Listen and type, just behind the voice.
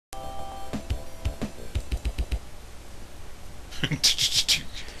There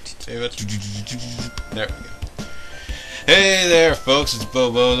we go. Hey there, folks, it's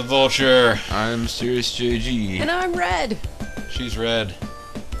Bobo the Vulture. I'm Serious JG. And I'm Red. She's Red.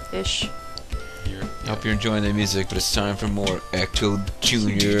 Ish. I hope you're enjoying the music, but it's time for more Ecco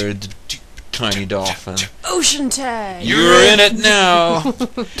Jr. the Tiny Dolphin. Ocean tag! You're in it now!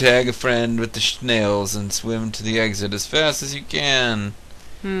 Tag a friend with the snails and swim to the exit as fast as you can.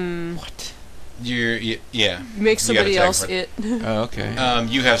 What? Yeah. Make somebody else it. Oh, okay.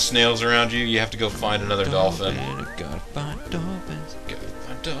 You have snails around you. You have to go find another dolphin. Gotta find dolphins. Gotta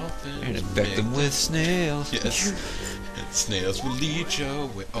find dolphins. And infect them with snails. Yes. Snails will lead you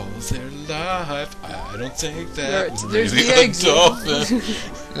away all their life. I don't think that was there's really the a exit. dolphin.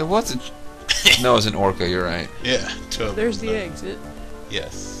 It wasn't. No, it was an orca, you're right. Yeah, totally. There's the exit.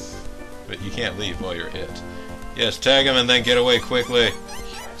 Yes. But you can't leave while you're hit. Yes, tag him and then get away quickly.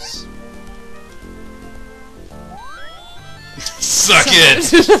 Yes. Suck it!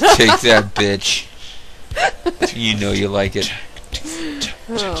 Take that, bitch. You know you like it.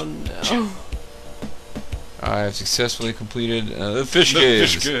 Oh no. I have successfully completed the fish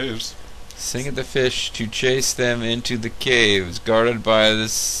caves. Fish caves. Sing at the fish to chase them into the caves, guarded by the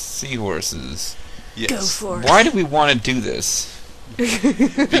seahorses. Yes. Go for it. Why do we want to do this?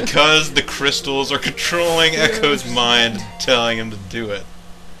 Because the crystals are controlling Echo's mind, telling him to do it.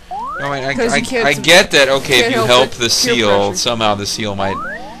 I mean, I get that, okay, if can't you help help it. the Peer seal, pressure. somehow the seal might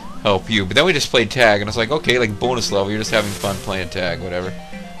help you. But then we just played tag, and it's like, okay, like bonus level, you're just having fun playing tag, whatever.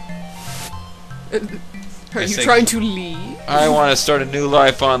 Are you trying to leave? I want to start a new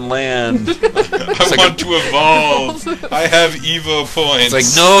life on land. I want to evolve. I have Evo points. It's like,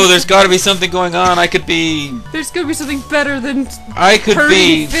 no, there's got to be something going on. I could be... There's gonna be something better than I could herding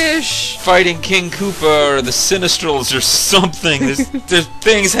be fish. fighting King Koopa or the Sinistrals or something. There's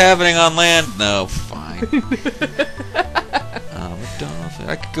things happening on land. No, fine. I'm a dolphin.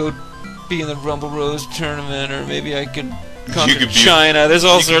 I could go be in the Rumble Rose tournament, or maybe I could conquer China. There's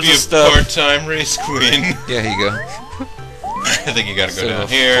all sorts of stuff. You could be a part-time race queen. Yeah, here you go. I think you gotta go Instead down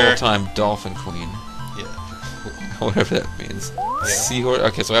of a here. full-time dolphin queen. Yeah. Whatever that means. Yeah. Seahorse.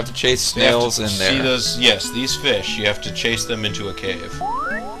 Okay, so I have to chase snails in there. See those? Yes, these fish. You have to chase them into a cave.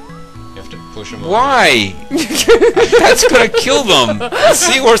 You have to push them. Why? That's gonna kill them. The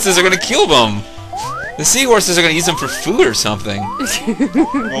seahorses are gonna kill them. The seahorses are gonna use them for food or something.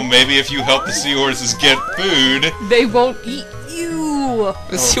 Well, maybe if you help the seahorses get food. They won't eat you.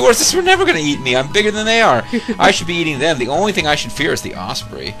 The seahorses were never gonna eat me. I'm bigger than they are. I should be eating them. The only thing I should fear is the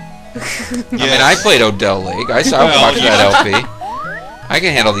osprey. Yes. I mean, I played Odell League. I watched that LP. I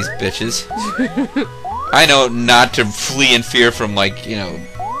can handle these bitches. I know not to flee in fear from, like, you know,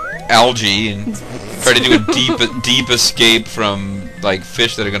 algae and try to do a deep escape from, like,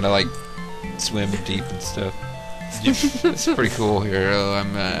 fish that are gonna, like, swim deep and stuff. It's pretty cool here.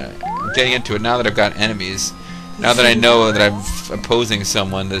 I'm getting into it now that I've got enemies. Now that I know that I'm opposing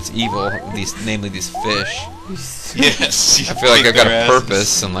someone that's evil, namely these fish. Yes. I feel like I've got a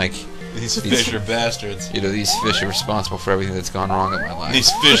purpose, and like these fish are bastards. you know, these fish are responsible for everything that's gone wrong in my life. These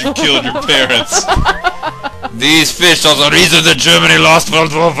fish have killed your parents. These fish are the reason that Germany lost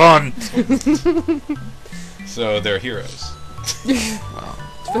World War I. So they're heroes. Wow.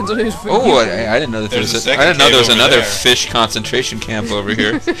 Depends on who's Oh, I didn't know that There's a I didn't second know there was cave over another there. fish concentration camp over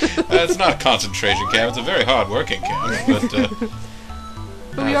here. It's not a concentration camp. It's a very hard-working camp, but.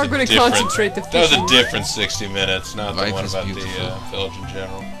 But we are going to concentrate the That was fishing. a different 60 minutes, not the Life one is about beautiful. the Belgian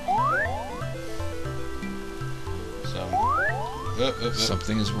general.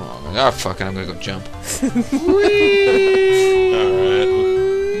 Something is wrong. Ah, fuck it, I'm gonna go jump.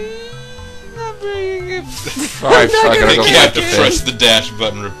 Alright. Alright, fuck it, I I'll think go you fight have the to fish. press the dash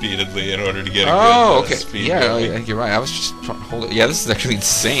button repeatedly in order to get a Oh, good okay. speed Yeah, going. I think you're right. I was just trying to hold it. Yeah, this is actually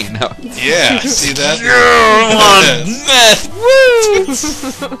insane. Yeah, see that? Meth, woo!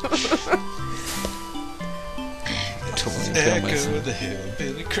 Totally kill Echo myself. the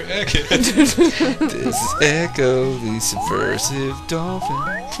hillbilly crackhead. This is Echo, the subversive dolphin.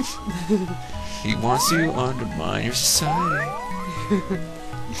 He wants to undermine your society.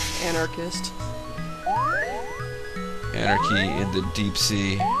 Anarchist. Anarchy in the deep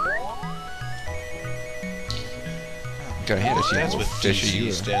sea. Gotta hand it to you, That's little what fish.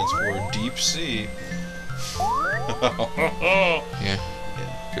 DC stands for, deep sea. Yeah, Yeah,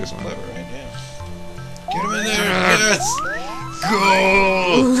 good one. clever, right? Yeah. Get him in there! Yes!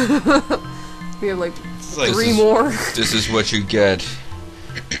 Goal! We have like It's like 3 more. This is what you get.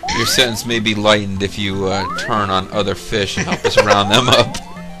 Your sentence may be lightened if you turn on other fish and help us round them up.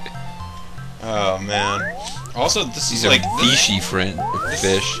 Oh man. Also, this These is are like fishy friend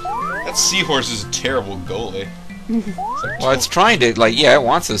fish. that seahorse is a terrible goalie. Well, it's trying to, like, yeah, it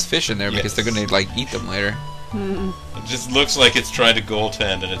wants those fish in there because they're gonna, like, eat them later. It just looks like it's trying to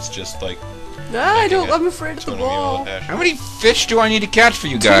goaltend, and it's just like. I'm afraid of the ball. How many fish do I need to catch for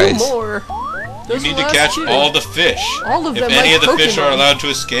you guys? 2 more. You need to catch all the fish. All of them. If any like of the fish Pokemon. are allowed to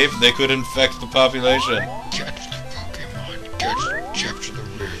escape, they could infect the population. Catch the Pokemon. Capture the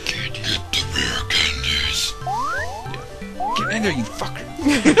rare candy. Get the rare candies. Get in there, you fucker.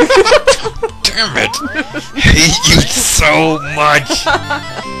 Damn it. Hate you so much.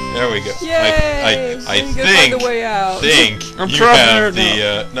 There we go. Yay! I So you can find the way out. think I'm you trapped have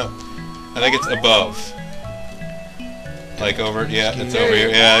there the no. I think it's above. Like over, yeah, it's There over you here.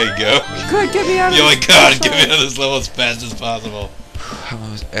 Yeah, there you go. Good, get me out of You're this. like, God, get me out of this level as fast as possible. That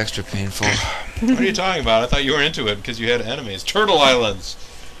was extra painful. What are you talking about? I thought you were into it because you had enemies. Turtle Islands.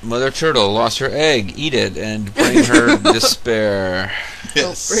 Mother Turtle lost her egg. Eat it and bring her despair.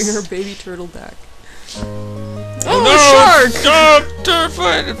 Yes. Bring her baby turtle back. Oh no! A shark! Oh,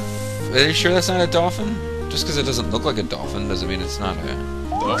 terrified. Are you sure that's not a dolphin? Just because it doesn't look like a dolphin doesn't mean it's not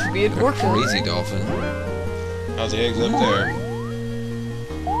a Could be an orca. crazy dolphin. How's the eggs up there?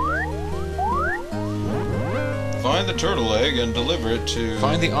 Find the turtle egg and deliver it to.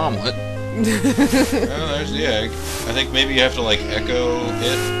 Find the omelet. Oh, there's the egg. I think maybe you have to like echo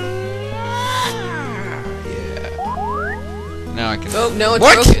it. Yeah. Now I can. Oh, no, it's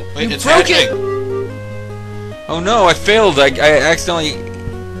What? broken. Wait, You it's broke hatching. it. Oh no, I failed. I accidentally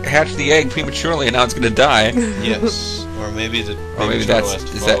hatched the egg prematurely, and now it's gonna die. Yes. Or maybe the. Or maybe turtle that's- has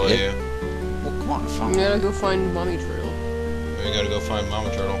to is that follow it? you. Well, come on, I'm fine. gonna go find mommy turtle. We gotta go find Mama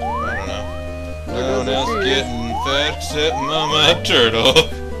Turtle. I don't know. There No one goes else the tree. getting fed except Mama Turtle.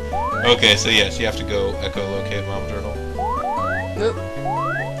 Okay, so yes, you have to go echolocate Mama Turtle. Nope.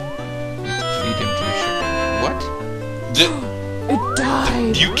 Feed him to a shark. What? It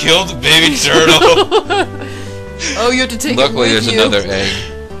died. You killed the baby turtle. Oh, you have to take Luckily, it with there's you. another egg.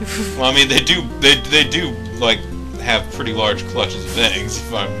 Well, I mean, they do like have pretty large clutches of eggs.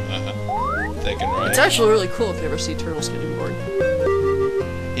 If I'm thinking right. It's actually really cool if you ever see turtles getting born.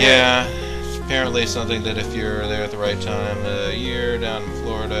 Yeah, it's apparently something that if you're there at the right time of the year down in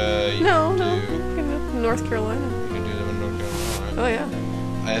Florida, you No, can no. do. In North Carolina. You can do them in North Carolina. Oh, yeah.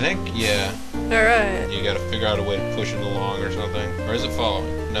 I think, yeah. Alright. You gotta figure out a way to push it along or something. Or is it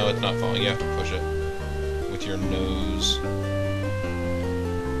following? No, it's not following. You have to push it with your nose.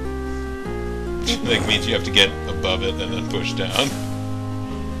 Like means you have to get above it and then push down.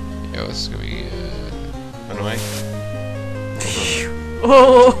 Yo, this is gonna be. Anyway,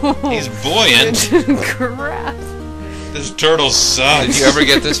 Oh! he's buoyant. Crap. This turtle sucks. Did you ever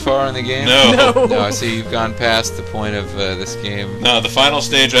get this far in the game? No. No. No, I see you've gone past the point of this game. No, the final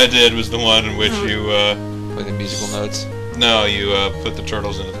stage I did was the one in which you, Play the musical notes. no, you, put the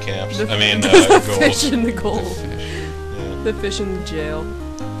turtles into the camps. The- I mean, Fish goals. in the The goal. fish. Yeah. The fish in the jail.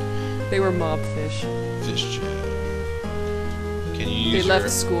 They were mob fish. Fish jail. Can you They use left your...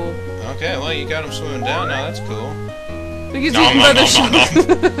 school. Okay, well, you got them swimming down now. That's cool. He gets Nom, eaten by nom, the nom, shark.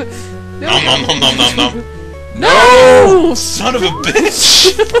 Nom nom nom nom nom nom. No! Son of a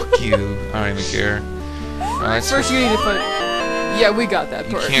bitch! Fuck you. I don't even care. Alright, so First you need to find... Yeah, we got that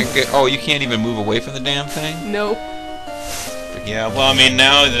you part. can't get. Oh, you can't even move away from the damn thing? Nope. Yeah, well, I mean,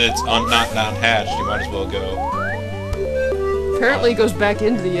 now that it's not hatched, you might as well go. Apparently it goes back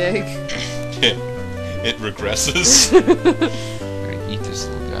into the egg. It regresses. I'm gonna eat this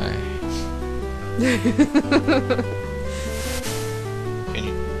little guy. Can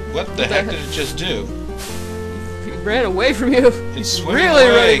you, what the heck did it just do? He ran away from you. It's He's swimming really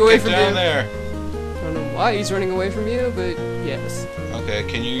away. running away Get from down you. there. I don't know why he's running away from you, but yes. Okay,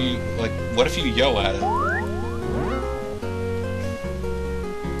 can you, like, what if you yell at it?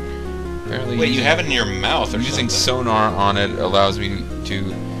 Apparently, Wait, you have it in your mouth or using something. sonar on it allows me to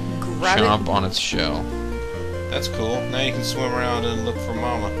Grab chomp it. on its shell. That's cool. Now you can swim around and look for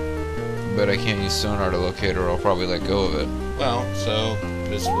Mama. But I can't use sonar to locate her, or I'll probably let go of it. Well, so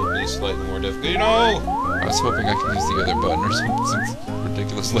this will be slightly more difficult. You know! I was hoping I could use the other button or something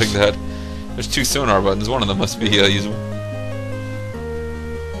ridiculous like that. There's 2 sonar buttons, one of them must be usable.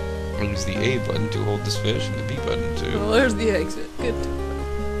 I'll use the A button to hold this fish, and the B button to... Well, there's the exit. Good.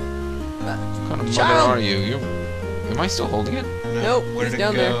 What kind of Child. mother are you? Am I still holding it? Nope, Where he's did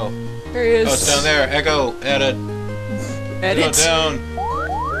down it go? There he is. Oh, it's down there. Echo, edit. Edit. Go down.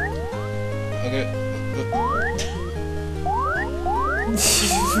 Okay.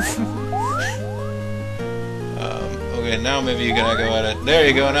 Okay, now maybe you can echo edit. There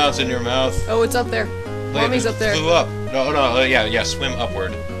you go. Now it's in your mouth. Oh, it's up there. Wait, Mommy's it up there. Flew up. No. Yeah. Swim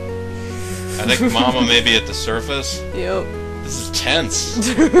upward. I think Mama may be at the surface. Yep. The This is tense.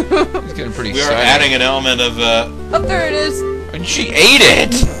 He's getting pretty We are excited. adding an element of, Oh, there it is. And she ate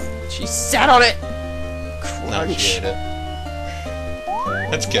it! She sat on it. No, Crunch. she ate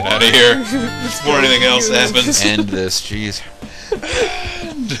it. Let's get out of here before anything else happens. End this, jeez.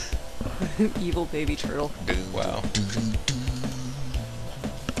 Evil baby turtle. Wow.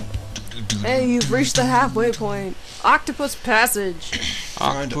 Hey, you've reached the halfway point. Octopus passage.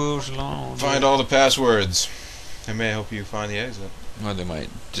 Octopus long. Find all the passwords. I may help you find the exit. Well, they might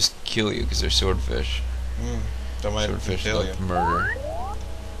just kill you because they're swordfish. That might Swordfish kill you. love murder.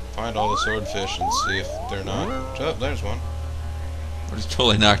 Find all the swordfish and see if they're not. Oh, there's one. We'll just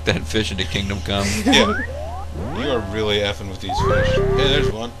totally knock that fish into Kingdom Come. Yeah. You are really effing with these fish. Hey,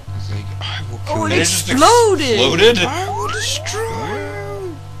 there's one. He's like, I will kill Oh, it you. exploded. Exploded? I will destroy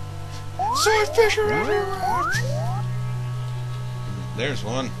you. Swordfish are everywhere. There's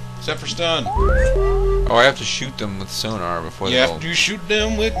one. Except for stun. Oh, I have to shoot them with sonar before You they have will, to shoot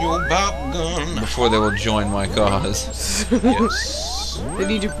them with your pop gun. before they will join my cause. Yes. They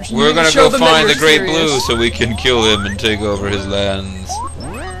need to, We're gonna show go them that find you're the Great serious. Blue so we can kill him and take over his lands.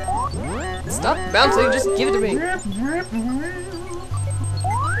 Stop bouncing, just give it to me. You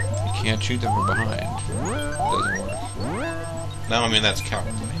can't shoot them from behind. Doesn't work. No, I mean that's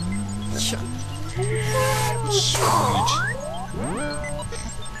cowardly. Sweet.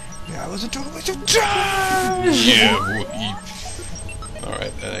 That was a total waste of time! Yeah, weep.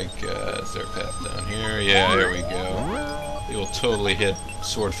 Alright, I think, is there a path down here? Yeah, there we go. You'll totally hit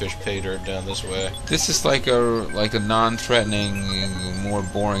swordfish pay dirt down this way. This is like a non-threatening, more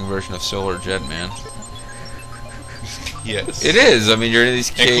boring version of Solar Jet Man. Yes. It is. I mean, you're in these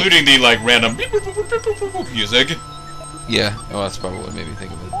caves. Including the, like, random beep, boop, boop, boop, boop, boop, boop music. Yeah. Oh, that's probably what made me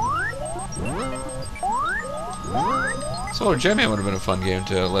think of it. Solar Jet Man would have been a fun game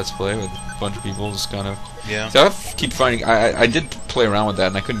to let's play with a bunch of people. Just kind of. Yeah. So I keep finding. I did play around with that,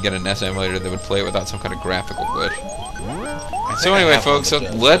 and I couldn't get an NES emulator that would play it without some kind of graphical glitch. So anyway, folks,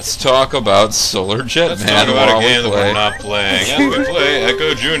 let's talk about Solar Jet Let's Man talk about while a game we that play. we're not playing. As we play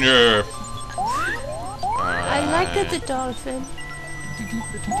Ecco Jr. I like the dolphin. You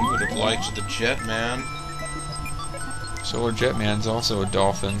would have liked the Jet Man. Solar Jet Man's also a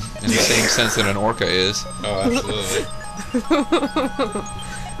dolphin in the same sense that an orca is. Oh, absolutely.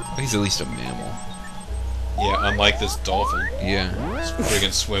 He's at least a mammal. Yeah, unlike this dolphin. Yeah. It's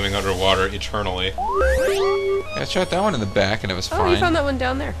friggin' swimming underwater eternally. I shot that one in the back and it was Oh, fine. you found that one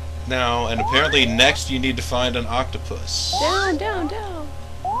down there. Now, and apparently next you need to find an octopus. Down, down, down.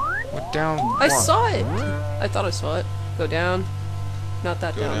 What down? I saw it. I thought I saw it. Go down. Not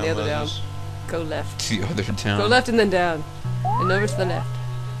that Go down, the other down. Moses. Go left. The other town. Go left and then down. And over to the left.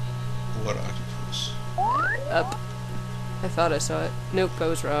 What octopus? Up. I thought I saw it. Nope, I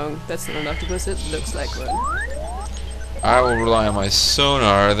was wrong. That's not an octopus. It looks like one. I will rely on my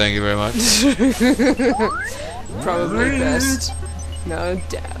sonar, thank you very much. Probably best. Now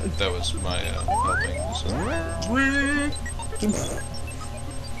down. That was my helping.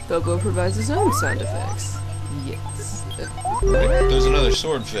 Bobo provides his own sound effects. Yes. There's another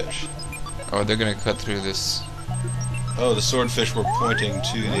swordfish. Oh, they're gonna cut through this. Oh, the swordfish were pointing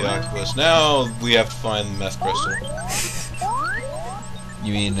to the octopus. Now we have to find the meth crystal.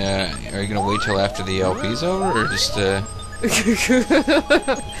 You mean, are you gonna wait till after the LP's over, or just,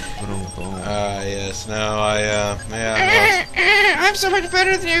 Yes, no, yeah, I'm so much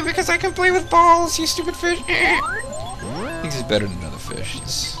better than you because I can play with balls, you stupid fish. Thinks he's better than another fish.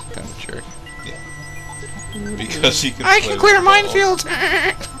 He's kind of a jerk. because he can I play can with clear balls.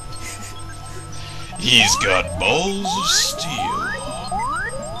 minefields. He's got balls of steel.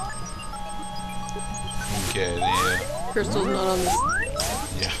 Okay, the, Crystal's not on this.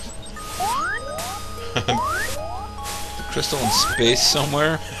 yeah. Crystal in space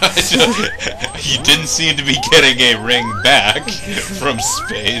somewhere. He didn't seem to be getting a ring back from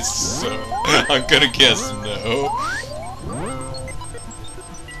space, so I'm gonna guess no.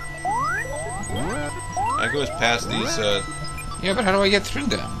 I goes past these, Yeah, but how do I get through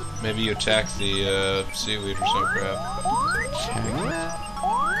them? maybe you attack the, seaweed or some crap.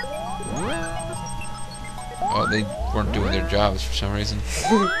 Oh, they weren't doing their jobs for some reason.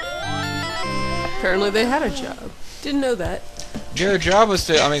 Apparently they had a job. Didn't know that. Their job was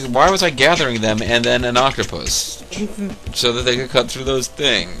to, I mean, why was I gathering them and then an octopus? So that they could cut through those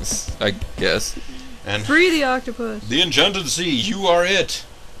things, I guess. And Free the octopus. the enchanted sea, you are it!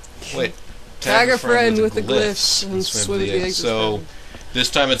 Wait. Tag a friend with the glyphs and swim swim to to the the exit. exit. So, this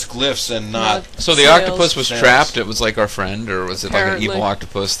time it's glyphs and not... So the Snails. octopus was Snails. trapped, it was like our friend, or was it like an Apparently. evil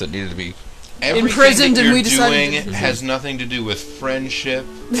octopus that needed to be everything imprisoned that and you're we decided doing to- has nothing to do with friendship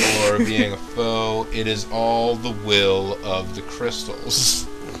or being a foe. It is all the will of the crystals.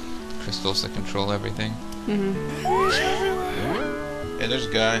 Crystals that control everything. Hey, there's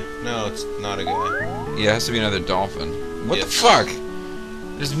a guy. No, it's not a guy. Yeah, it has to be another dolphin. What Yes. the fuck?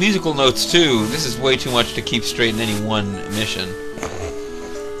 There's musical notes too. This is way too much to keep straight in any one mission.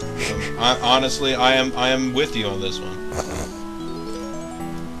 Honestly, I am with you on this one.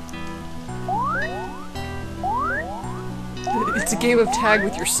 It's a game of tag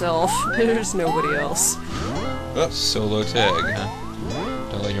with yourself. There's nobody else. Solo tag, huh?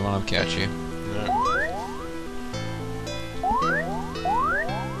 Don't let your mom catch you.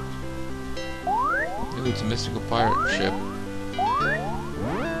 Ooh, it's a mystical pirate ship.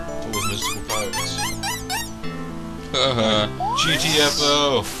 Full of mystical pirates. Haha.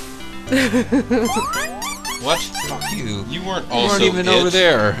 GTFO. What? Fuck you. You weren't You also weren't even it. over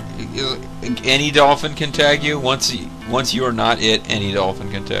there. Any dolphin can tag you. Once you're not it, any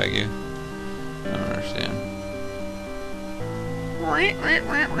dolphin can tag you. I don't understand.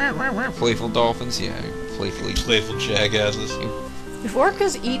 Playful dolphins, yeah, playfully. Playful jackasses. If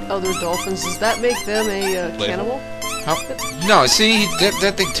orcas eat other dolphins, does that make them a cannibal? How? No, see,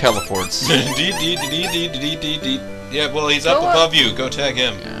 that thing teleports. Yeah, well, he's up Go up. above you. Go tag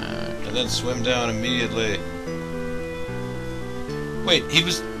him. And then swim down immediately. Wait, he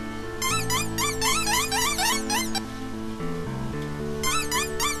was...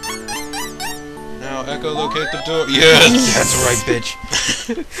 Now, Echo, locate the door. Yes! That's right, bitch.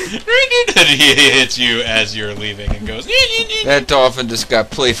 And he hits you as you're leaving and goes... That dolphin just got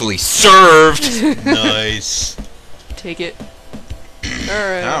playfully served. Nice. Take it.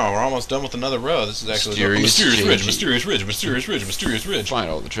 Alright. Now, we're almost done with another row. This is actually... Mysterious Ridge, JG. Mysterious Ridge, Mysterious Ridge, Mysterious Ridge. Find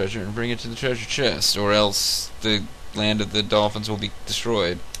all the treasure and bring it to the treasure chest, or else the land of the dolphins will be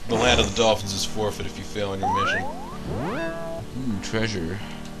destroyed. The land of the dolphins is forfeit if you fail on your mission. Treasure.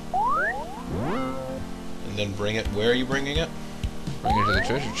 And then bring it... Where are you bringing it? Bring it to the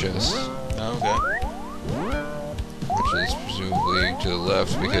treasure chest, Oh, okay. which is presumably to the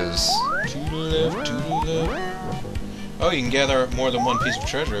left because To the left, to the left. Oh, you can gather more than one piece of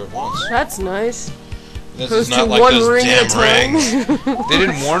treasure at once. That's nice. This Opposed is not to like one those ring at damn a time. rings. they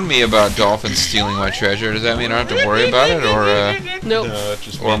didn't warn me about dolphins stealing my treasure. Does that mean I don't have to worry about it, or Nope. No, it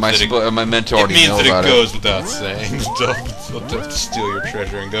just or am I means that am I meant to it already means know that about it it? goes without saying. The dolphins will have to steal your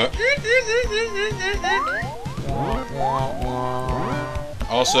treasure and go.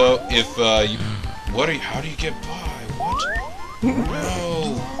 Also, if you, what are you? How do you get by? What?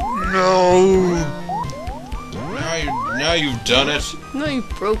 No. Now you've done it. No, you've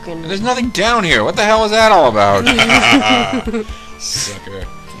broken. There's nothing down here. What the hell is that all about? Sucker.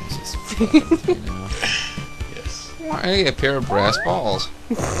 Jesus fucking, Yes. I get a pair of brass balls.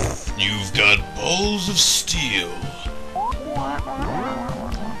 You've got balls of steel. Go blow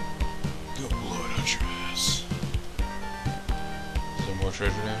it out your ass. Is there more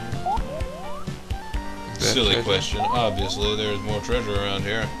treasure down here? Silly question. Obviously, there's more treasure around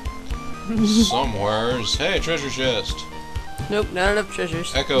here. Somewheres. Hey, treasure chest. Nope, not enough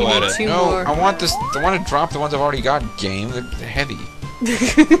treasures. Echo You at need it. two No, more. I want this. I want to drop the ones I've already got. Game. They're heavy.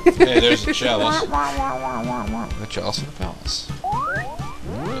 Hey, there's a chalice. The chalice of the palace.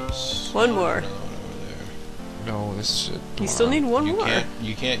 Yes. One more. Another one over there. No, this is it. You still need one more.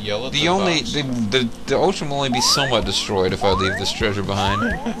 You can't yell at The only box. the ocean will only be somewhat destroyed if I leave this treasure behind.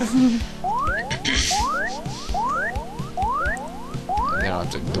 And then I'll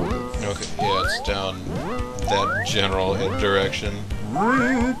have to do it. Okay, yeah, it's down that general direction.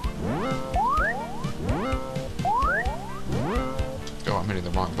 Oh, I'm hitting the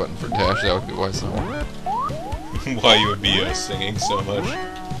wrong button for dash. That would be why it's not working. Why you would be singing so much.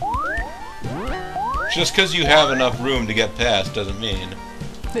 Just because you have enough room to get past doesn't mean.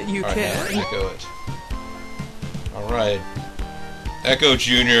 That you Alright, now can. Echo it. Alright. Echo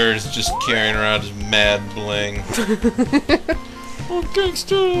Jr. is just carrying around his mad bling. Oh,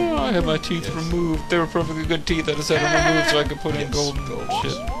 gangsta! I had my teeth Yes. removed. They were perfectly good teeth. I just had them removed so I could put in Yes, gold gold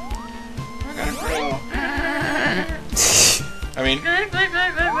shit. I mean, that's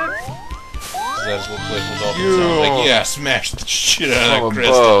what playful dolphins sound like. Yeah, smash the shit out From of that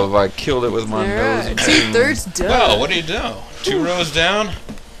crystal. above, I killed it with my Alright, nose. 2/3 done. Well, what do you do? 2 rows down?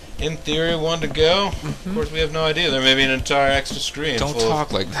 In theory, 1 to go? Of course, we have no idea. There may be an entire extra screen. Don't full of-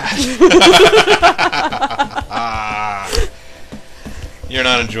 talk like that. You're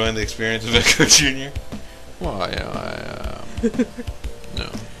not enjoying the experience of Echo Jr.? Well, no.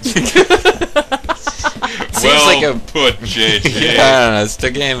 Well like a- put, JJ. Yeah, I don't know. It's the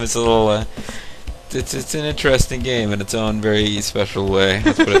game. It's a little. it's an interesting game in its own very special way.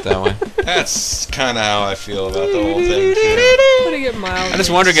 Let's put it that way. That's kind of how I feel about the whole thing too. Putting it mildly. I'm just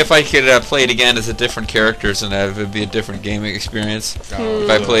wondering if I could play it again as a different characters and that it would be a different gaming experience. If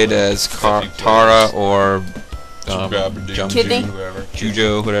I played as Tara or Kidney? Whoever.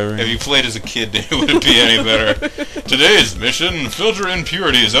 Jujo, whatever. If you played as a kid, it wouldn't be any better. Today's mission: filter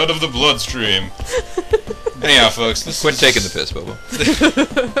impurities out of the bloodstream. Anyhow, folks, Quit taking the piss, Bobo.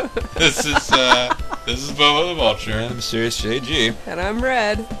 This is Bobo the Vulture. I'm Mysterious JG. And I'm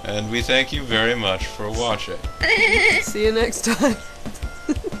Red. And we thank you very much for watching. See you next time.